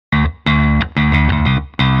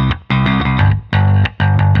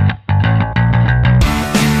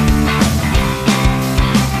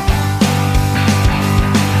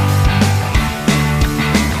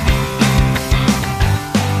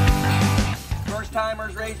first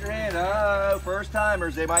timers, raise your hand. Oh, first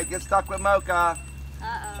timers, they might get stuck with Mocha.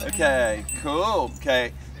 Uh-oh. Okay, cool.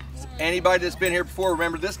 Okay, anybody that's been here before,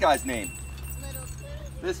 remember this guy's name?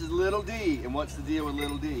 This is Little D, and what's the deal with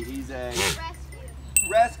Little D? He's a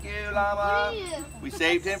rescue llama. We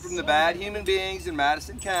saved him from the bad human beings in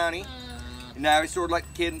Madison County. And now he's sort of like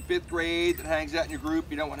a kid in 5th grade that hangs out in your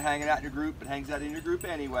group. You don't want hanging out in your group, but hangs out in your group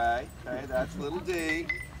anyway. Okay, that's Little D.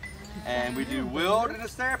 And we do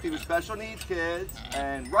wilderness therapy with special needs kids.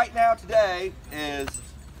 And right now today is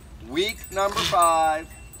week number 5,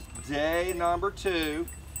 day number 2.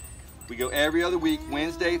 We go every other week,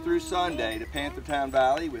 Wednesday through Sunday, to Panthertown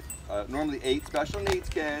Valley with normally 8 special needs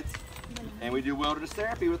kids. And we do wilderness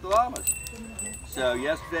therapy with the llamas. So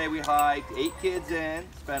yesterday we hiked 8 kids in,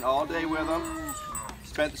 spent all day with them,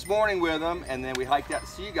 spent this morning with them, and then we hiked out to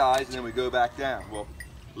see you guys, and then we go back down. Well,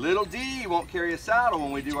 Little D won't carry a saddle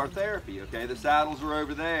when we do our therapy, okay? The saddles are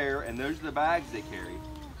over there, and those are the bags they carry.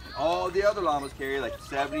 All the other llamas carry like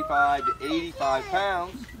 75 to 85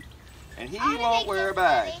 pounds, and he won't wear a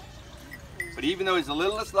bag. But even though he's the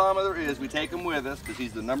littlest llama there is, we take him with us because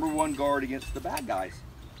he's the #1 guard against the bad guys.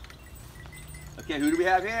 Okay, who do we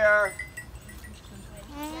have here?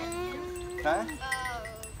 Huh?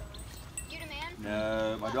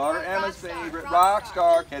 No, my daughter Emma's favorite,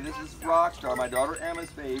 Rockstar. Okay, this is Rockstar, my daughter Emma's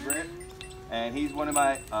favorite. And he's one of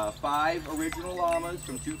my 5 original llamas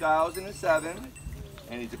from 2007.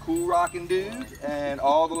 And he's a cool rockin' dude. And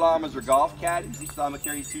all the llamas are golf caddies. Each llama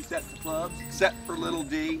carries 2 sets of clubs, except for Little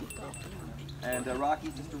D. And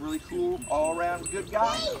Rocky's just a really cool, all-around good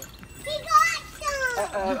guy.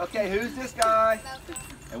 Okay, who's this guy?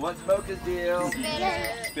 And what's Mocha's deal?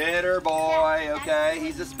 Spitter boy, okay?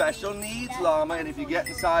 He's a special needs llama, and if you get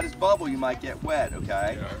inside his bubble, you might get wet,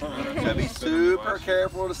 okay? So be super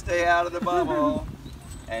careful to stay out of the bubble.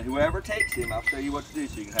 And whoever takes him, I'll show you what to do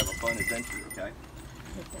so you can have a fun adventure, okay?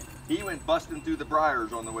 He went busting through the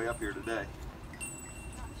briars on the way up here today.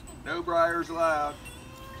 No briars allowed.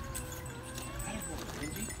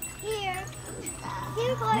 Here.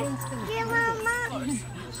 Here, boy. Here,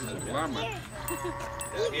 Mama.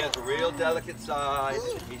 He has a real delicate side.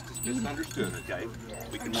 He's just misunderstood, okay?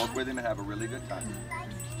 We can walk with him and have a really good time.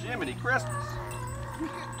 Jiminy Christmas.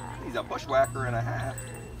 He's a bushwhacker and a half.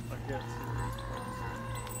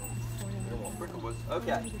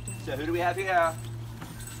 Okay, so who do we have here?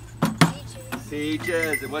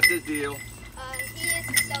 Peaches. And what's his deal? He is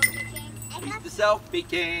the selfie king. He's the selfie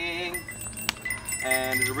king.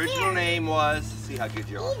 And his original name was, see how good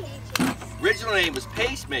you are. Original name was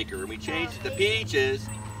Pacemaker, and we changed it to Peaches.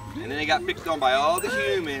 And then they got picked on by all the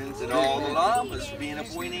humans and all the llamas for being a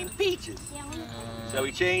boy named Peaches. So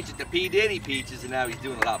we changed it to P. Diddy Peaches, and now he's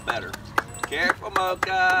doing a lot better. Careful,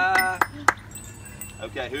 Mocha.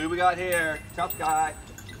 Okay, who we got here? Tough guy.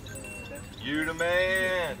 You the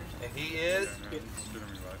man. And he is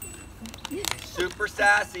super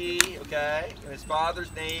sassy, okay? And his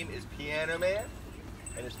father's name is Piano Man.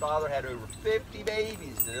 And his father had over 50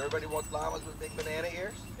 babies. Did everybody want llamas with big banana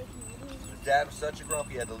ears? His dad was such a grump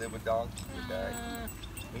he had to live with donkeys, okay?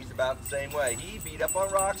 He's about the same way. He beat up on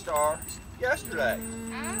Rockstar yesterday.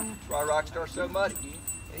 That's why Rockstar's so muddy.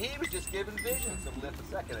 And he was just giving Vision some lip a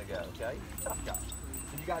second ago, okay? Tough guy.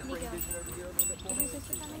 Can you guys bring Vision over here a little bit for me?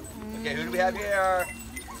 Okay, who do we have here?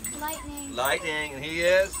 Lightning. Lightning, and he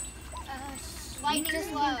is? Lightning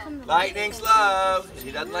slow. Lightning slow. He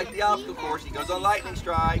doesn't like the obstacle course. He goes on lightning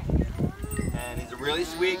strike. And he's a really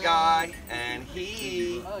sweet guy. And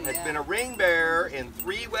he has been a ring bearer in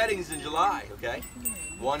 3 weddings in July, okay?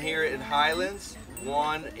 One here in Highlands,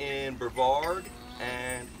 one in Brevard,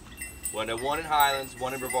 and one in Highlands,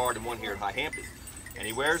 one in Brevard, and one here at Hampton. And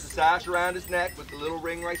he wears a sash around his neck with the little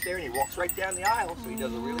ring right there, and he walks right down the aisle, so he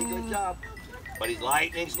does a really good job. But he's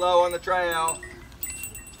lightning slow on the trail.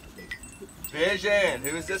 Vision,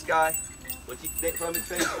 who is this guy? What's he from his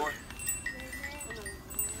face for?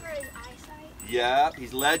 For his eyesight. Yep,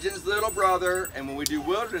 he's Legend's little brother, and when we do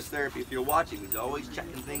wilderness therapy, if you're watching, he's always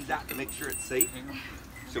checking things out to make sure it's safe.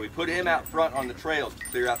 So we put him out front on the trail to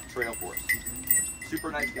clear out the trail for us.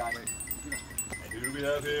 Super nice guy. And who do we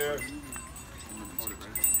have here?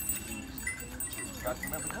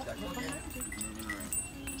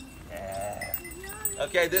 Yeah.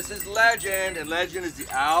 Okay, this is Legend, and Legend is the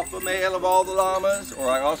alpha male of all the llamas, or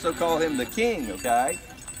I also call him the king, okay?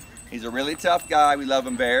 He's a really tough guy. We love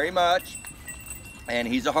him very much. And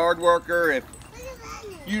he's a hard worker. If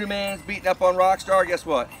Man's beating up on Rockstar, guess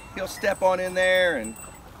what? He'll step on in there and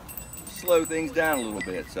slow things down a little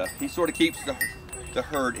bit. So he sort of keeps the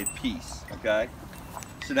herd at peace, okay?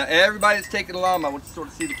 So now everybody that's taking a llama, I want to sort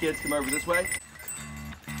of see the kids come over this way.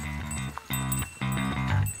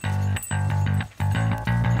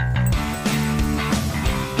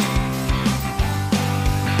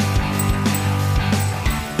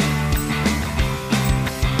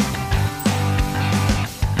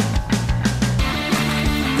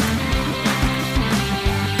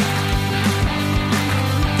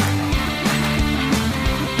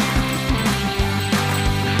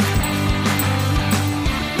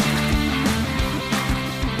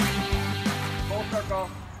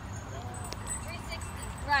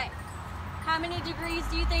 How many degrees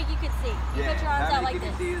do you think you could see? You Yeah, put your arms how out many like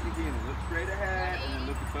can this. you see as you can? Look straight ahead and then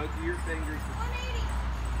look at both of your fingers.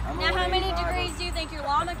 180. I'm Now, how many 185. degrees do you think your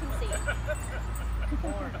llama can see?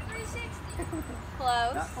 360.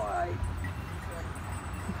 Close. Not quite.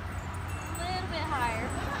 A little bit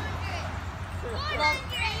higher.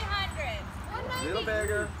 300. A little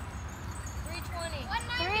bigger. 320.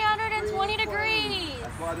 320 degrees.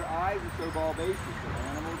 That's why their eyes are so ball based. The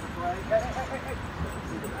animals are playing. Hey, hey, hey, hey.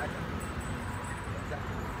 See the back.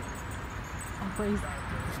 I'm freezing.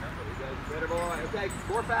 Better boy. Okay,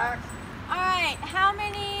 4 facts. All right, how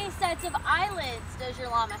many sets of eyelids does your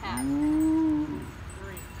llama have? Ooh.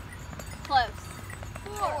 Close.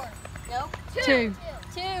 4. Nope. 2.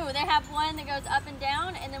 2. They have one that goes up and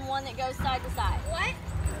down and then one that goes side to side. What?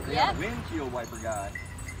 They Yep. have a windshield wiper guy.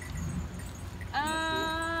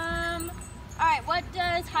 All right, what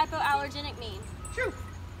does hypoallergenic mean? Shoo.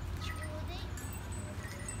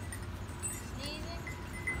 Sneezing.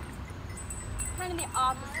 Kind of the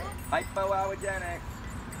opposite. Hypoallergenic.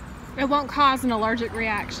 It won't cause an allergic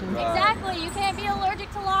reaction. Right. Exactly, you can't be allergic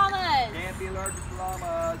to llamas. Can't be allergic to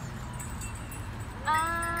llamas.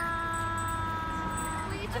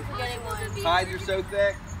 I'm forgetting one. Hides are so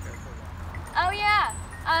thick. Oh yeah.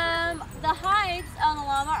 The hides on a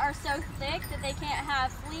llama are so thick that they can't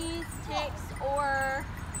have fleas, ticks, or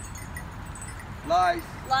Lice.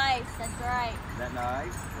 lice. That's right. Is that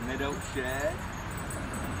nice? And they don't shed.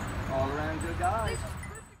 All around good guys.